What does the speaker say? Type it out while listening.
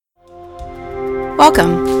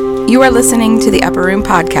Welcome. You are listening to the Upper Room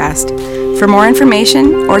Podcast. For more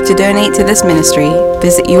information or to donate to this ministry,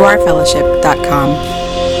 visit urfellowship.com.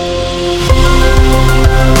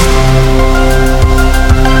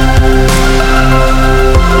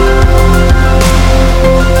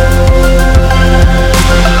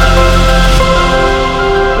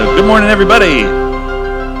 Good morning, everybody.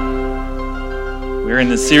 We're in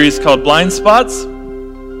this series called Blind Spots.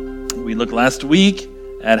 We looked last week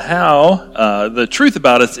at how the truth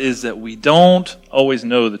about us is that we don't always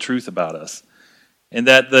know the truth about us, and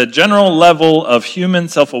that the general level of human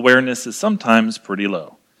self-awareness is sometimes pretty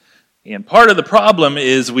low. And part of the problem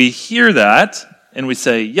is we hear that and we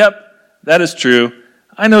say, yep, that is true.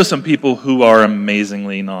 I know some people who are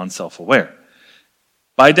amazingly non-self-aware.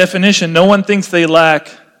 By definition, no one thinks they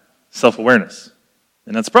lack self-awareness,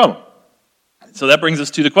 and that's a problem. So that brings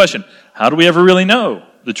us to the question, how do we ever really know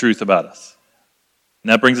the truth about us? And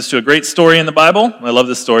that brings us to a great story in the Bible. I love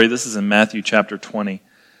this story. This is in Matthew chapter 20. It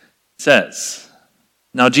says,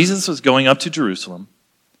 "Now Jesus was going up to Jerusalem.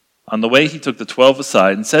 On the way he took the 12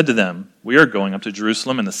 aside and said to them, 'We are going up to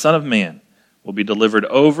Jerusalem, and the Son of Man will be delivered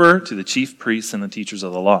over to the chief priests and the teachers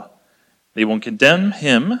of the law. They will condemn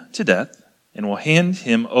him to death and will hand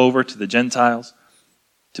him over to the Gentiles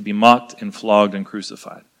to be mocked and flogged and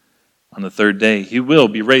crucified. On the third day he will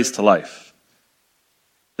be raised to life.'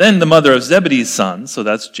 Then the mother of Zebedee's sons," so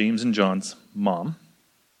that's James and John's mom,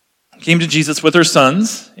 "came to Jesus with her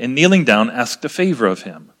sons, and kneeling down asked a favor of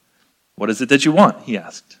him. 'What is it that you want?' he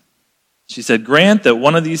asked. She said, 'Grant that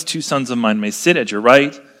one of these two sons of mine may sit at your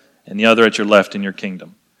right and the other at your left in your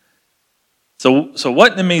kingdom.'" So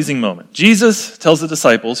what an amazing moment. Jesus tells the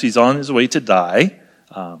disciples he's on his way to die.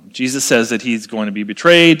 Jesus says that he's going to be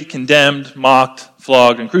betrayed, condemned, mocked,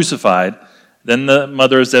 flogged, and crucified. Then the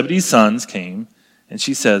mother of Zebedee's sons came, and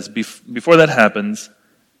she says, before that happens,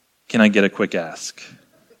 can I get a quick ask?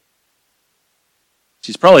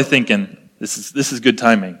 She's probably thinking, this is good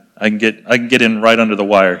timing. I can get in right under the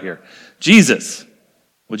wire here. "Jesus,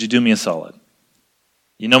 would you do me a solid?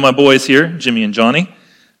 You know my boys here, Jimmy and Johnny.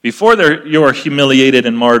 Before you're humiliated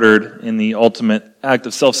and martyred in the ultimate act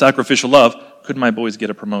of self-sacrificial love, could my boys get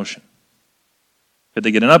a promotion? Could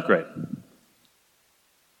they get an upgrade?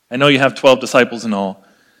 I know you have 12 disciples in all,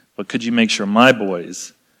 but could you make sure my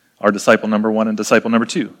boys are disciple number 1 and disciple number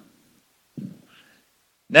 2?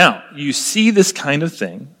 Now, you see this kind of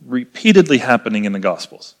thing repeatedly happening in the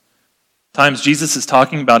Gospels. Times Jesus is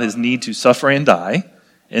talking about his need to suffer and die,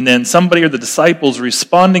 and then somebody or the disciples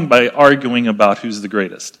responding by arguing about who's the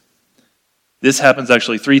greatest. This happens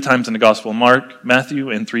actually 3 times in the Gospel of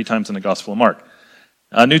Matthew, and 3 times in the Gospel of Mark.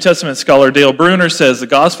 New Testament scholar Dale Bruner says the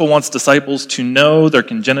Gospel wants disciples to know their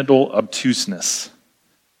congenital obtuseness.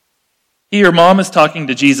 Here, mom is talking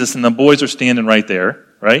to Jesus, and the boys are standing right there,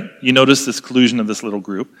 right? You notice this collusion of this little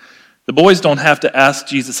group. The boys don't have to ask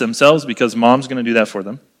Jesus themselves because mom's going to do that for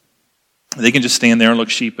them. They can just stand there and look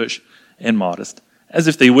sheepish and modest, as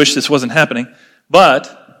if they wish this wasn't happening,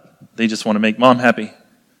 but they just want to make mom happy.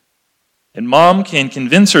 And mom can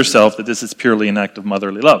convince herself that this is purely an act of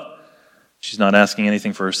motherly love. She's not asking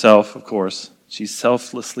anything for herself, of course. She's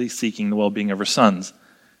selflessly seeking the well-being of her sons.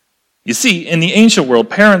 You see, in the ancient world,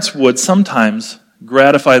 parents would sometimes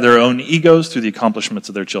gratify their own egos through the accomplishments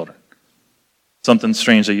of their children. Something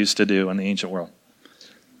strange they used to do in the ancient world.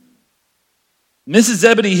 Mrs.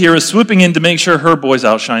 Zebedee here is swooping in to make sure her boys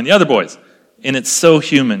outshine the other boys. And it's so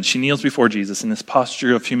human. She kneels before Jesus in this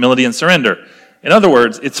posture of humility and surrender. In other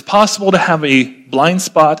words, it's possible to have a blind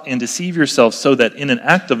spot and deceive yourself so that in an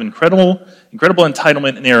act of incredible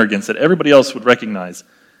entitlement and arrogance that everybody else would recognize,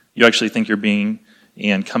 you actually think you're being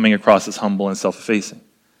and coming across as humble and self-effacing.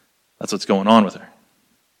 That's what's going on with her.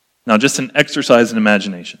 Now, just an exercise in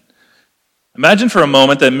imagination. Imagine for a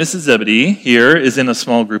moment that Mrs. Zebedee here is in a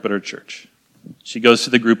small group at her church. She goes to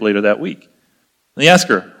the group later that week. They ask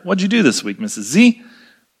her, "What'd you do this week, Mrs. Z?"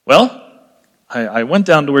 "Well, I went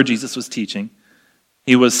down to where Jesus was teaching.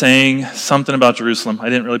 He was saying something about Jerusalem. I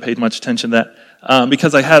didn't really pay much attention to that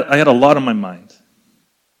because I had a lot on my mind.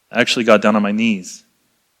 I actually got down on my knees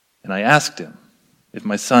and I asked him if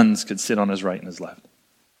my sons could sit on his right and his left.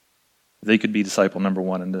 They could be disciple number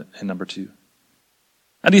 1 and number 2.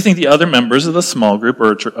 How do you think the other members of the small group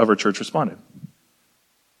of our church responded?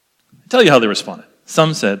 I'll tell you how they responded.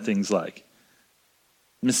 Some said things like,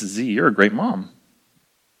 "Mrs. Z, you're a great mom.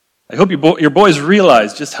 I hope your boys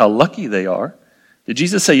realize just how lucky they are. Did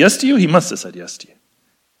Jesus say yes to you? He must have said yes to you."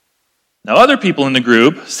 Now other people in the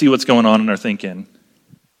group see what's going on and are thinking,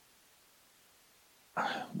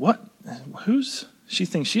 "What? She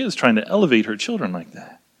thinks she is trying to elevate her children like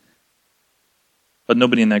that." But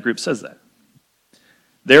nobody in that group says that.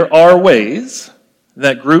 There are ways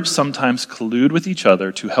that groups sometimes collude with each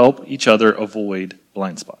other to help each other avoid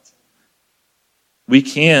blind spots. We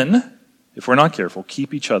can, if we're not careful,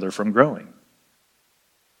 keep each other from growing.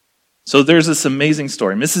 So there's this amazing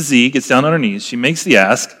story. Mrs. Z gets down on her knees. She makes the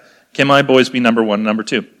ask, can my boys be number one and number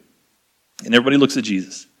two? And everybody looks at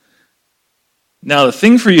Jesus. Now, the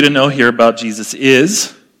thing for you to know here about Jesus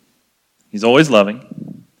is he's always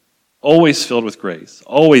loving, always filled with grace,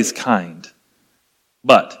 always kind.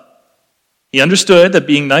 But he understood that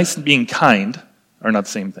being nice and being kind are not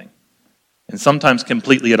the same thing, and sometimes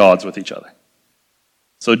completely at odds with each other.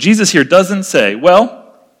 So Jesus here doesn't say, well,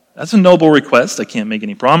 that's a noble request. I can't make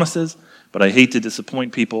any promises, but I hate to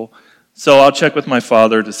disappoint people, so I'll check with my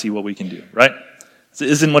Father to see what we can do, right? This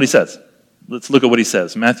isn't what he says. Let's look at what he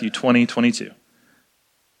says. Matthew 20:22.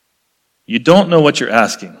 You don't know what you're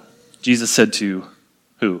asking. Jesus said to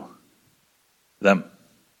who? Them.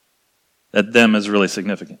 That them is really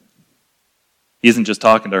significant. He isn't just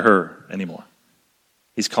talking to her anymore.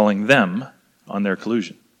 He's calling them on their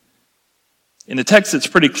collusion. In the text, it's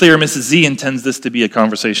pretty clear Mrs. Z intends this to be a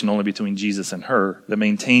conversation only between Jesus and her that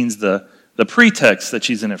maintains the pretext that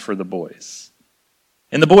she's in it for the boys.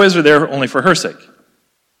 And the boys are there only for her sake.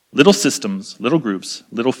 Little systems, little groups,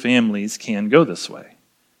 little families can go this way.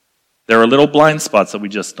 There are little blind spots that we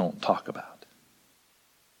just don't talk about.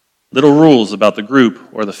 Little rules about the group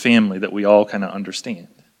or the family that we all kind of understand.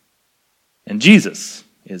 And Jesus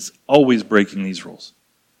is always breaking these rules.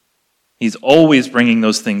 He's always bringing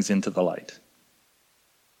those things into the light.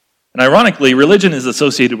 And ironically, religion is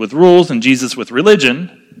associated with rules and Jesus with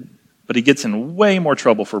religion, but he gets in way more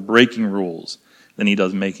trouble for breaking rules than he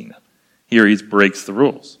does making them. Here he breaks the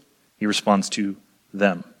rules. He responds to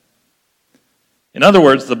them. In other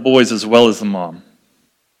words, the boys as well as the mom.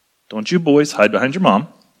 Don't you boys hide behind your mom,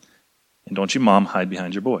 and don't you mom hide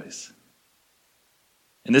behind your boys.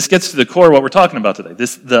 And this gets to the core of what we're talking about today.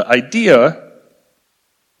 The idea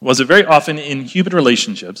was that very often in human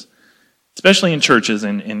relationships, especially in churches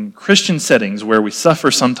and in Christian settings where we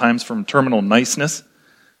suffer sometimes from terminal niceness,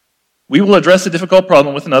 we will address a difficult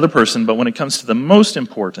problem with another person, but when it comes to the most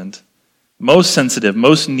important, most sensitive,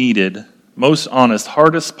 most needed, most honest,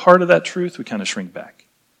 hardest part of that truth, we kind of shrink back.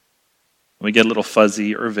 We get a little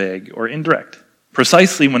fuzzy or vague or indirect,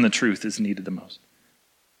 precisely when the truth is needed the most.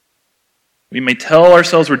 We may tell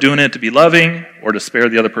ourselves we're doing it to be loving or to spare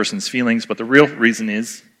the other person's feelings, but the real reason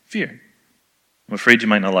is fear. I'm afraid you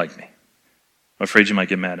might not like me. I'm afraid you might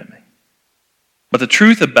get mad at me. But the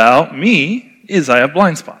truth about me is I have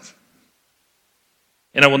blind spots.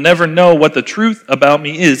 And I will never know what the truth about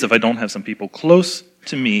me is if I don't have some people close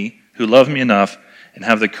to me who love me enough and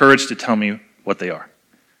have the courage to tell me what they are.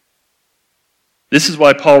 This is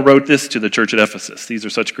why Paul wrote this to the church at Ephesus. These are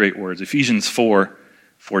such great words. Ephesians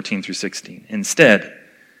 4:14 through 16. Instead,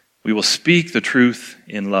 we will speak the truth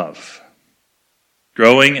in love,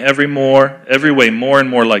 growing every way more and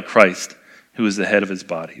more like Christ, who is the head of his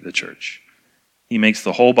body, the church. He makes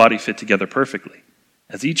the whole body fit together perfectly,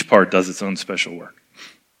 as each part does its own special work.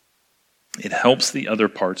 It helps the other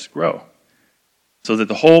parts grow, so that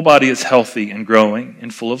the whole body is healthy and growing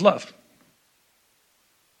and full of love.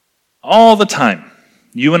 All the time,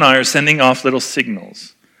 you and I are sending off little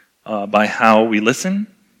signals by how we listen,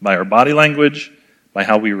 by our body language, by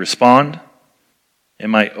how we respond.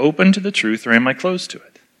 Am I open to the truth or am I closed to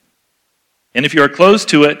it? And if you are closed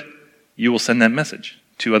to it, you will send that message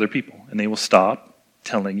to other people, and they will stop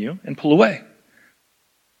telling you and pull away.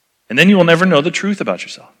 And then you will never know the truth about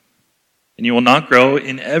yourself. And you will not grow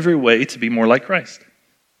in every way to be more like Christ.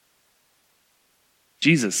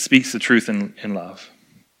 Jesus speaks the truth in love.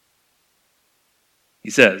 He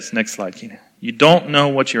says, next slide, Keena. You don't know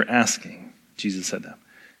what you're asking, Jesus said to them.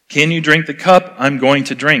 Can you drink the cup I'm going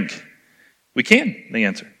to drink? We can, they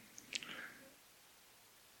answered.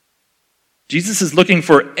 Jesus is looking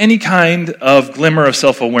for any kind of glimmer of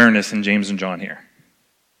self-awareness in James and John here.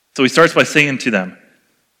 So he starts by saying to them,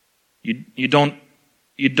 you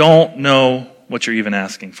don't know what you're even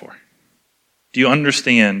asking for. Do you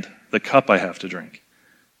understand the cup I have to drink?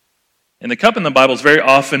 And the cup in the Bible is very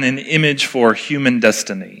often an image for human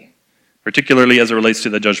destiny, particularly as it relates to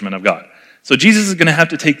the judgment of God. So Jesus is going to have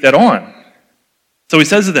to take that on. So he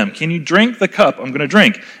says to them, can you drink the cup I'm going to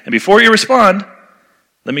drink? And before you respond,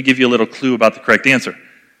 let me give you a little clue about the correct answer.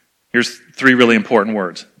 Here's 3 really important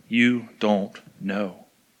words. You don't know.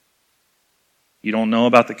 You don't know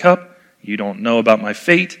about the cup. You don't know about my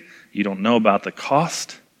fate. You don't know about the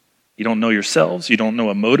cost. You don't know yourselves. You don't know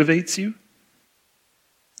what motivates you.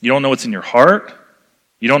 You don't know what's in your heart.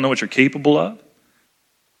 You don't know what you're capable of.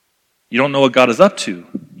 You don't know what God is up to.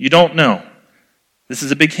 You don't know. This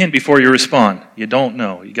is a big hint before you respond. You don't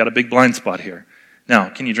know. You got a big blind spot here. Now,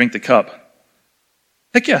 can you drink the cup?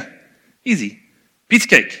 Heck yeah, easy. Pizza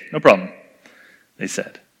cake, no problem, they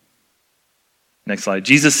said. Next slide.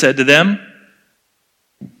 Jesus said to them,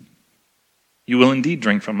 you will indeed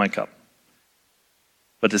drink from my cup.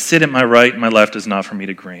 But to sit at my right and my left is not for me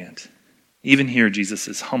to grant. Even here, Jesus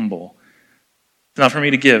is humble. It's not for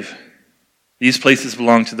me to give. These places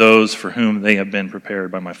belong to those for whom they have been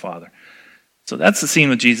prepared by my Father. So that's the scene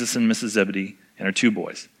with Jesus and Mrs. Zebedee and her two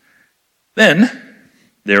boys. Then,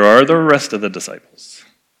 there are the rest of the disciples.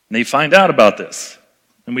 And they find out about this.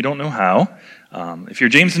 And we don't know how. If you're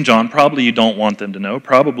James and John, probably you don't want them to know.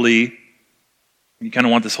 Probably you kind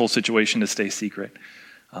of want this whole situation to stay secret.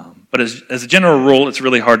 But as a general rule, it's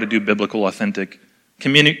really hard to do biblical, authentic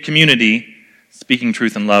community, speaking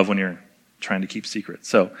truth in love when you're trying to keep secret.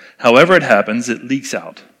 So, however it happens, it leaks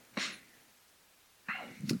out.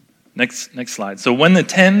 Next slide. So when the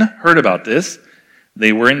 10 heard about this,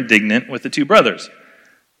 they were indignant with the two brothers.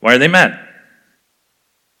 Why are they mad?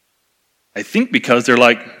 I think because they're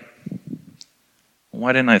like,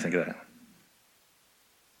 why didn't I think of that?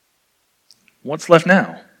 What's left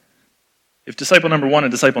now? If disciple number 1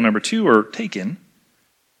 and disciple number 2 are taken,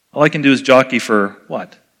 all I can do is jockey for,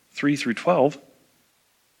 3 through 12?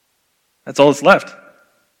 That's all that's left.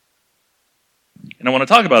 And I want to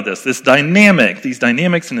talk about these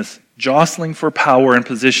dynamics and this jostling for power and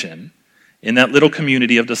position in that little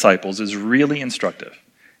community of disciples is really instructive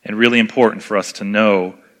and really important for us to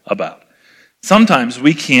know about. Sometimes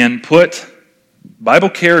we can put Bible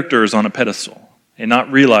characters on a pedestal and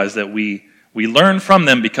not realize that we learn from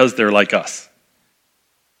them because they're like us.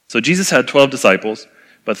 So Jesus had 12 disciples,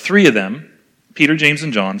 but 3 of them, Peter, James,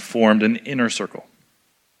 and John, formed an inner circle.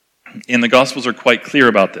 And the Gospels are quite clear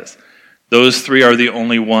about this. Those 3 are the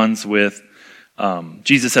only ones with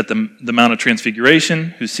Jesus at the Mount of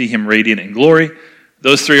Transfiguration, who see him radiant in glory.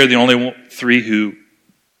 Those 3 are the only 3 who,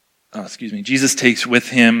 Jesus takes with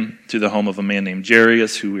him to the home of a man named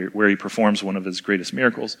Jairus, where he performs one of his greatest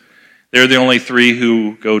miracles. They're the only 3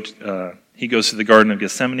 who he goes to the Garden of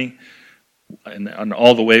Gethsemane, and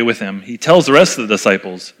all the way with him. He tells the rest of the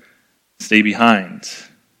disciples, stay behind.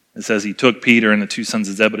 It says he took Peter and the 2 sons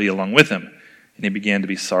of Zebedee along with him, and he began to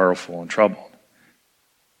be sorrowful and troubled.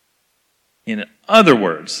 In other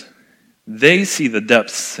words, they see the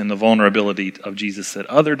depths and the vulnerability of Jesus that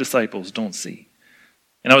other disciples don't see.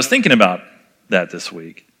 And I was thinking about that this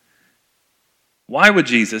week. Why would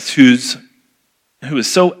Jesus, who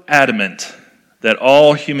is so adamant that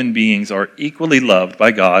all human beings are equally loved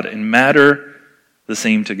by God and matter the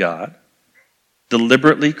same to God,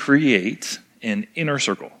 deliberately create an inner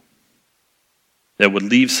circle that would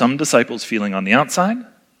leave some disciples feeling on the outside,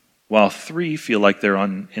 while 3 feel like they're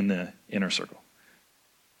in the inner circle?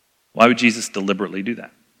 Why would Jesus deliberately do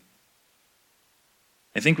that?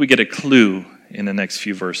 I think we get a clue in the next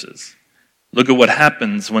few verses. Look at what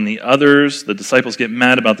happens when the disciples get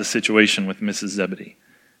mad about the situation with Mrs. Zebedee.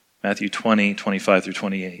 Matthew 20, 25 through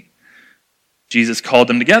 28. Jesus called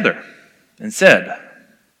them together and said,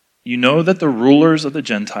 you know that the rulers of the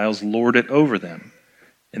Gentiles lord it over them,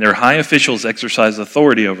 and their high officials exercise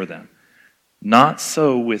authority over them. Not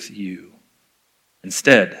so with you.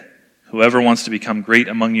 Instead, whoever wants to become great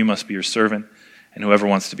among you must be your servant, and whoever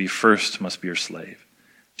wants to be first must be your slave.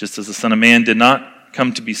 Just as the Son of Man did not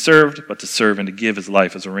come to be served, but to serve and to give his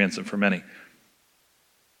life as a ransom for many.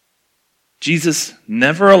 Jesus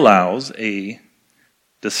never allows a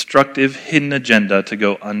destructive, hidden agenda to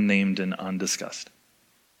go unnamed and undiscussed.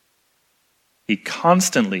 He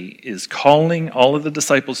constantly is calling all of the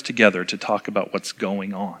disciples together to talk about what's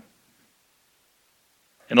going on.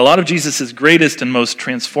 And a lot of Jesus' greatest and most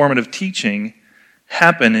transformative teaching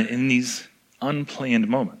happen in these unplanned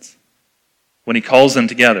moments, when he calls them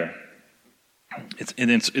together.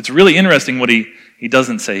 It's really interesting what he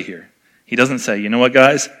doesn't say here. He doesn't say, you know what,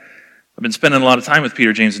 guys? I've been spending a lot of time with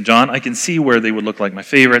Peter, James, and John. I can see where they would look like my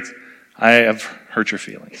favorites. I have hurt your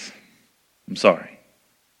feelings. I'm sorry.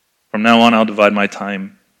 From now on, I'll divide my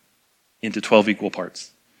time into 12 equal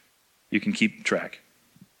parts. You can keep track.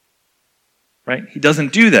 Right? He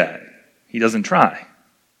doesn't do that. He doesn't try.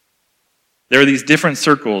 There are these different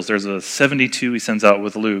circles. There's a 72 he sends out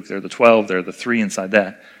with Luke. There are the 12. There are the 3 inside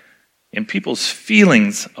that. And people's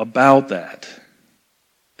feelings about that,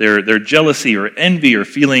 their jealousy or envy or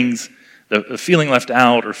feelings, the feeling left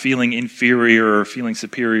out or feeling inferior or feeling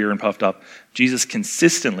superior and puffed up, Jesus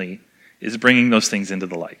consistently is bringing those things into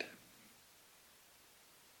the light.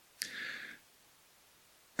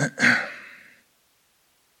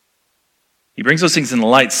 He brings those things in the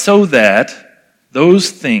light so that those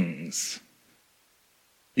things,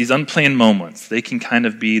 these unplanned moments, they can kind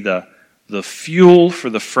of be the the fuel for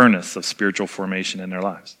the furnace of spiritual formation in their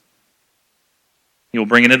lives. He will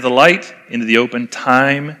bring it into the light, into the open,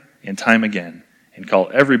 time and time again, and call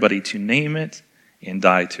everybody to name it and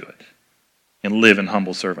die to it, and live in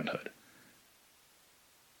humble servanthood.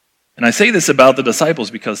 And I say this about the disciples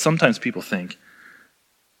because sometimes people think,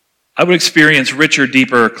 I would experience richer,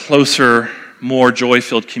 deeper, closer, more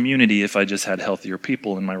joy-filled community if I just had healthier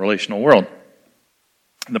people in my relational world.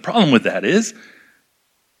 And the problem with that is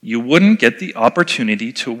you wouldn't get the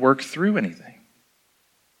opportunity to work through anything.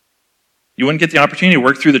 You wouldn't get the opportunity to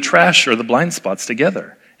work through the trash or the blind spots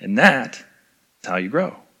together. And that is how you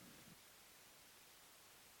grow.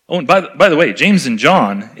 Oh, and by the way, James and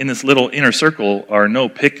John in this little inner circle are no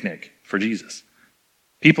picnic for Jesus.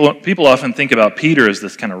 People often think about Peter as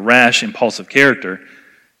this kind of rash, impulsive character.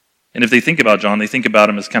 And if they think about John, they think about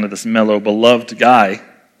him as kind of this mellow, beloved guy.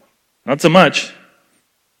 Not so much.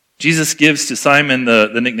 Jesus gives to Simon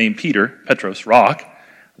the nickname Peter, Petros, rock.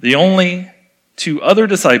 The only two other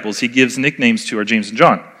disciples he gives nicknames to are James and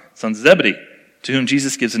John, sons of Zebedee, to whom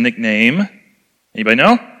Jesus gives a nickname. Anybody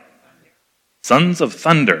know? Sons of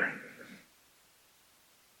thunder.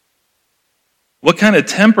 What kind of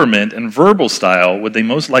temperament and verbal style would they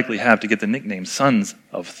most likely have to get the nickname sons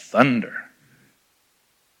of thunder?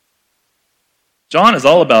 John is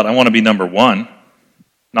all about, I want to be number one,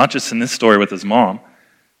 not just in this story with his mom.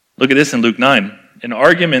 Look at this in Luke 9. An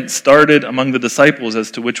argument started among the disciples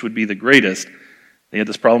as to which would be the greatest. They had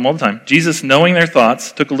this problem all the time. Jesus, knowing their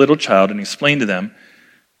thoughts, took a little child and explained to them,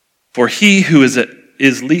 for he who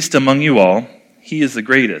is least among you all, he is the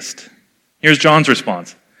greatest. Here's John's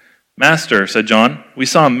response. Master, said John, we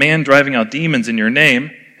saw a man driving out demons in your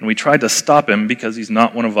name, and we tried to stop him because he's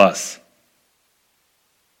not one of us.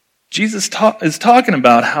 Jesus is talking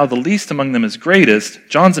about how the least among them is greatest.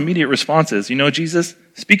 John's immediate response is, Jesus,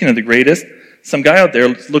 speaking of the greatest, some guy out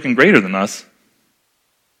there is looking greater than us.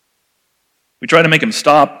 We try to make him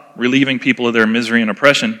stop relieving people of their misery and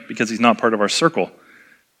oppression because he's not part of our circle.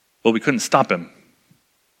 But we couldn't stop him.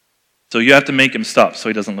 So you have to make him stop so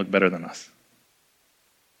he doesn't look better than us.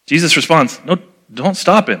 Jesus responds, no, don't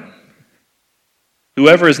stop him.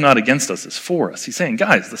 Whoever is not against us is for us. He's saying,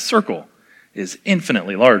 guys, the circle is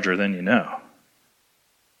infinitely larger than you know.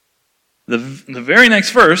 The very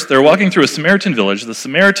next verse, they're walking through a Samaritan village. The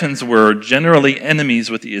Samaritans were generally enemies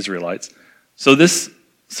with the Israelites. So this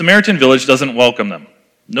Samaritan village doesn't welcome them.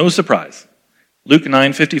 No surprise. Luke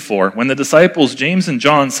 9:54, when the disciples James and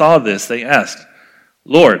John saw this, they asked,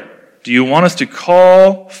 Lord, do you want us to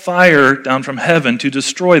call fire down from heaven to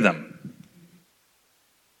destroy them?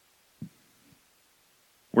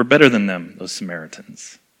 We're better than them, those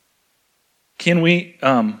Samaritans. Could we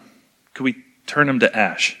turn them to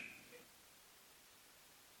ash?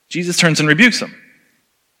 Jesus turns and rebukes them.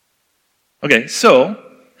 Okay, so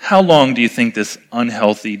how long do you think this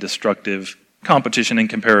unhealthy, destructive competition and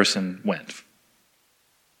comparison went?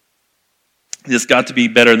 This got to be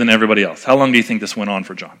better than everybody else. How long do you think this went on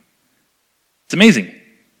for John? It's amazing.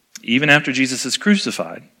 Even after Jesus is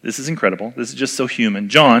crucified, this is incredible. This is just so human.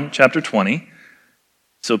 John, chapter 20.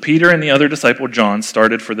 So Peter and the other disciple, John,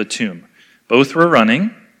 started for the tomb. Both were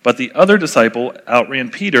running, but the other disciple outran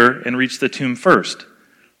Peter and reached the tomb first.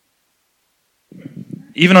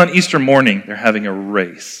 Even on Easter morning, they're having a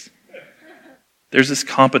race. There's this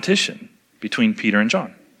competition between Peter and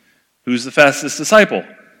John. Who's the fastest disciple?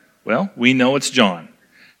 Well, we know it's John.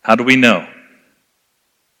 How do we know?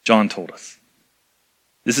 John told us.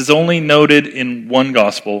 This is only noted in one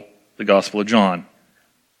gospel, the Gospel of John.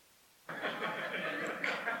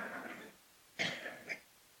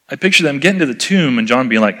 I picture them getting to the tomb and John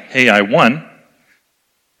being like, hey, I won.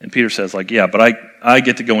 And Peter says, yeah, but I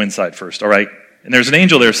get to go inside first, all right? And there's an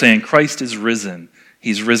angel there saying, Christ is risen.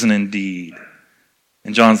 He's risen indeed.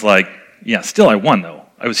 And John's like, yeah, still I won, though.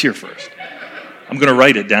 I was here first. I'm going to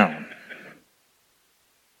write it down.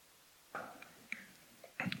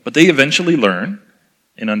 But they eventually learn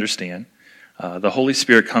and understand. The Holy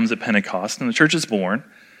Spirit comes at Pentecost, and the church is born.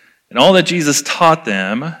 And all that Jesus taught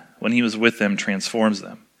them when he was with them transforms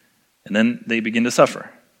them. And then they begin to suffer.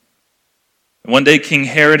 And one day King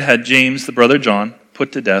Herod had James, the brother John,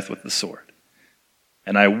 put to death with the sword.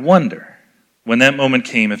 And I wonder, when that moment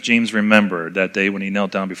came, if James remembered that day when he knelt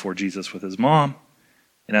down before Jesus with his mom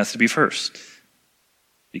and asked to be first.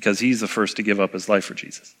 Because he's the first to give up his life for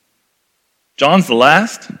Jesus. John's the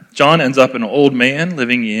last. John ends up an old man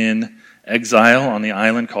living in exile on the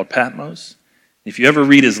island called Patmos. If you ever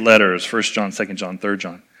read his letters, 1 John, 2 John, 3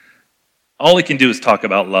 John, all he can do is talk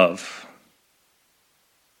about love.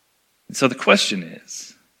 And so the question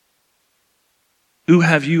is, who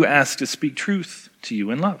have you asked to speak truth to you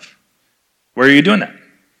in love? Where are you doing that?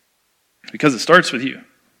 Because it starts with you,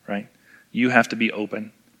 right? You have to be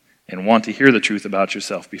open and want to hear the truth about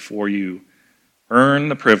yourself before you earn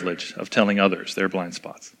the privilege of telling others their blind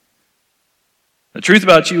spots. The truth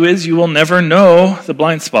about you is you will never know the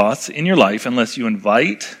blind spots in your life unless you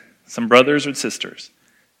invite some brothers or sisters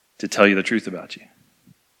to tell you the truth about you.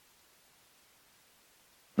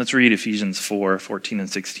 Let's read Ephesians 4:14 and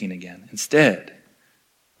 16 again. Instead,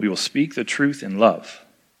 we will speak the truth in love,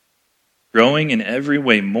 growing in every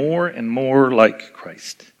way more and more like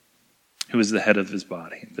Christ, who is the head of his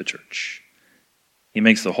body, the church. He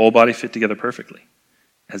makes the whole body fit together perfectly.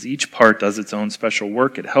 As each part does its own special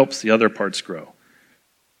work, it helps the other parts grow,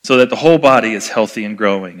 so that the whole body is healthy and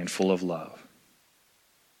growing and full of love.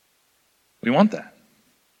 We want that.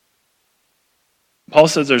 Paul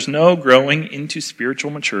says there's no growing into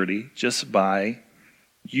spiritual maturity just by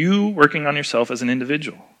you working on yourself as an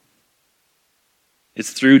individual.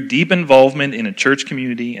 It's through deep involvement in a church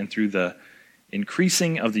community and through the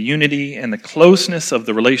increasing of the unity and the closeness of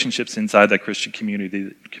the relationships inside that Christian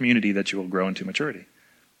community that you will grow into maturity.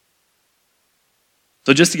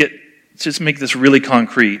 So just make this really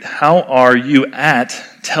concrete. How are you at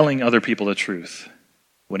telling other people the truth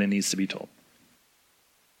when it needs to be told?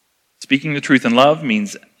 Speaking the truth in love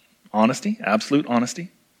means honesty, absolute honesty,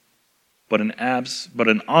 but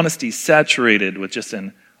an honesty saturated with just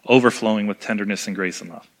an overflowing with tenderness and grace and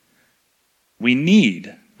love. We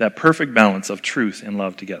need that perfect balance of truth and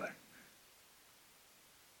love together.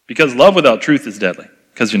 Because love without truth is deadly,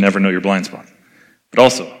 because you never know your blind spots. But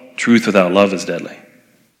also, truth without love is deadly.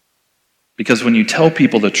 Because when you tell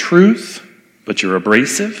people the truth, but you're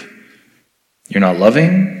abrasive, you're not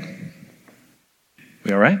loving,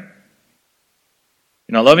 we all right?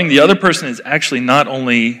 You're not loving, the other person is actually not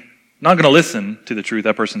going to listen to the truth,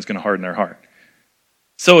 that person's going to harden their heart.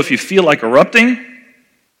 So if you feel like erupting,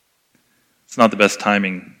 it's not the best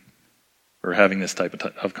timing for having this type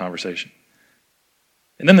of conversation.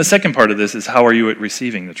 And then the second part of this is, how are you at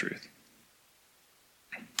receiving the truth?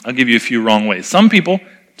 I'll give you a few wrong ways. Some people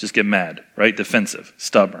just get mad, right? Defensive,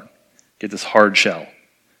 stubborn, get this hard shell.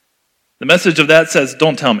 The message of that says,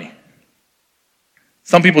 don't tell me.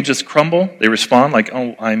 Some people just crumble. They respond like,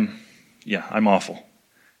 oh, I'm awful.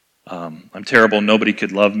 I'm terrible. Nobody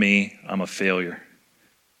could love me. I'm a failure.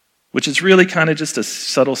 Which is really kind of just a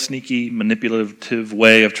subtle, sneaky, manipulative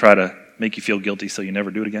way of trying to make you feel guilty so you never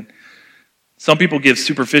do it again. Some people give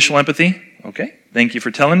superficial empathy. Okay, thank you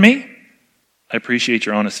for telling me. I appreciate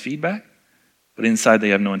your honest feedback. But inside they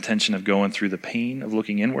have no intention of going through the pain of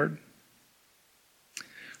looking inward.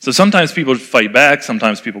 So sometimes people fight back,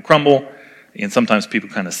 sometimes people crumble, and sometimes people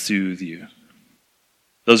kind of soothe you.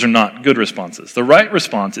 Those are not good responses. The right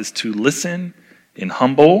response is to listen in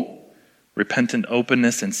humble, repentant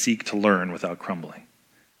openness and seek to learn without crumbling.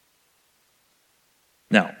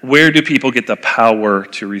 Now, where do people get the power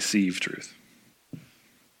to receive truth?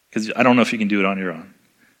 Because I don't know if you can do it on your own.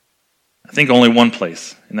 I think only one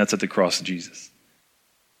place, and that's at the cross of Jesus.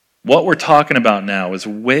 What we're talking about now goes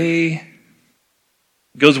way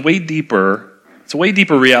deeper. It's a way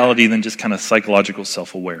deeper reality than just kind of psychological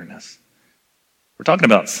self-awareness. We're talking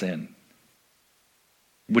about sin,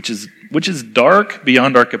 which is dark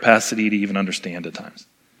beyond our capacity to even understand at times.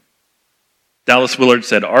 Dallas Willard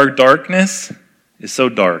said, our darkness is so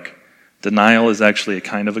dark, denial is actually a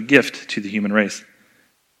kind of a gift to the human race.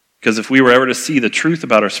 Because if we were ever to see the truth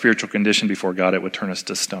about our spiritual condition before God, it would turn us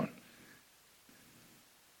to stone.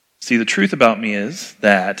 See, the truth about me is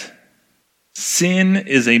that sin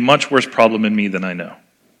is a much worse problem in me than I know.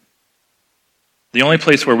 The only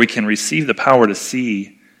place where we can receive the power to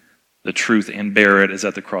see the truth and bear it is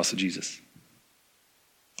at the cross of Jesus.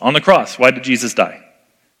 On the cross, why did Jesus die?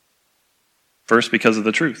 First, because of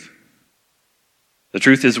the truth. The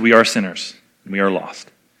truth is we are sinners and we are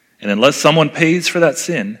lost. And unless someone pays for that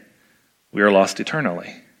sin, we are lost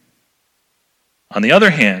eternally. On the other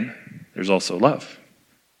hand, there's also love.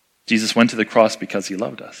 Jesus went to the cross because he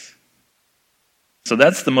loved us. So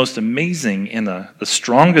that's the most amazing and the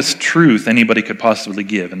strongest truth anybody could possibly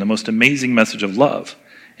give, and the most amazing message of love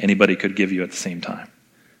anybody could give you at the same time.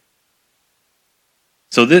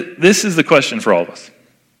 So this is the question for all of us.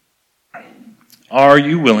 Are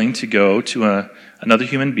you willing to go to another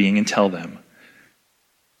human being and tell them,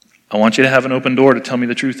 I want you to have an open door to tell me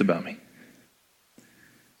the truth about me?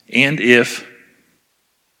 And if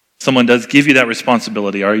someone does give you that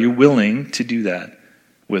responsibility, are you willing to do that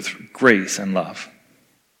with grace and love?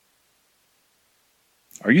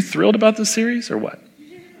 Are you thrilled about this series or what?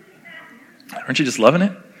 Aren't you just loving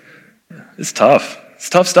it? It's tough. It's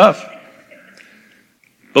tough stuff.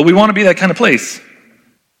 But we want to be that kind of place.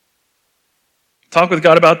 Talk with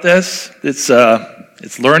God about this. It's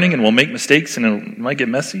It's learning, and we'll make mistakes, and it might get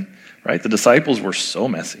messy, right? The disciples were so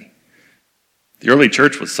messy. The early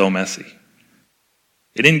church was so messy.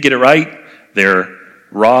 They didn't get it right. Their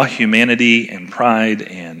raw humanity and pride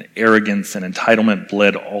and arrogance and entitlement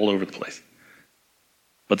bled all over the place.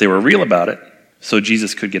 But they were real about it, so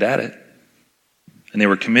Jesus could get at it. And they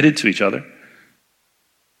were committed to each other.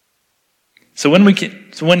 So when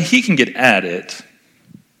he can get at it,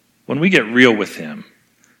 when we get real with him,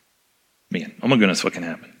 man, oh my goodness, what can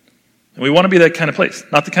happen? And we want to be that kind of place.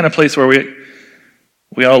 Not the kind of place where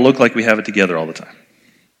we all look like we have it together all the time,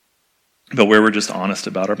 but where we're just honest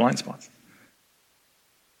about our blind spots.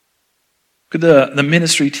 Could the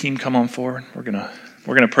ministry team come on forward? We're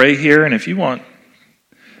gonna pray here, and if you want,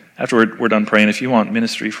 after we're done praying, if you want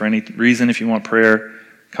ministry for any reason, if you want prayer,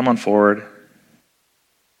 come on forward.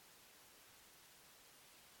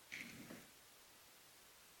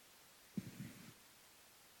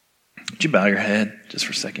 Would you bow your head just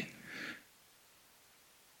for a second?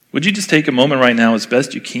 Would you just take a moment right now as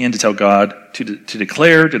best you can to tell God, to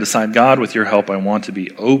declare, to decide, God, with your help, I want to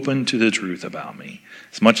be open to the truth about me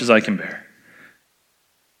as much as I can bear.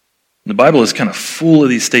 The Bible is kind of full of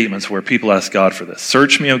these statements where people ask God for this.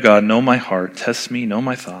 Search me, O God, know my heart, test me, know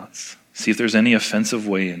my thoughts, see if there's any offensive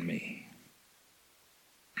way in me.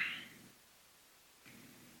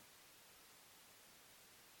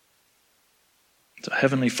 So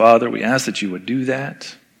Heavenly Father, we ask that you would do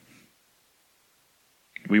that.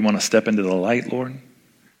 We want to step into the light, Lord.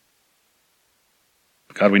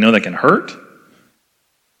 God, we know that can hurt,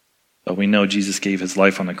 but we know Jesus gave his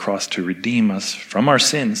life on the cross to redeem us from our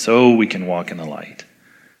sins so we can walk in the light.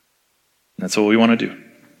 And that's what we want to do.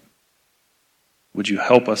 Would you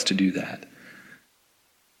help us to do that?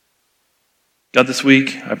 God, this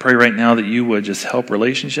week, I pray right now that you would just help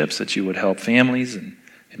relationships, that you would help families and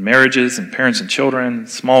marriages and parents and children,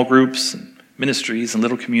 small groups and ministries and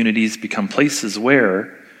little communities become places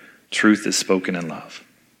where truth is spoken in love.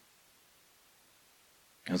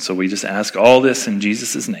 And so we just ask all this in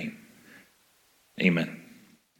Jesus' name. Amen.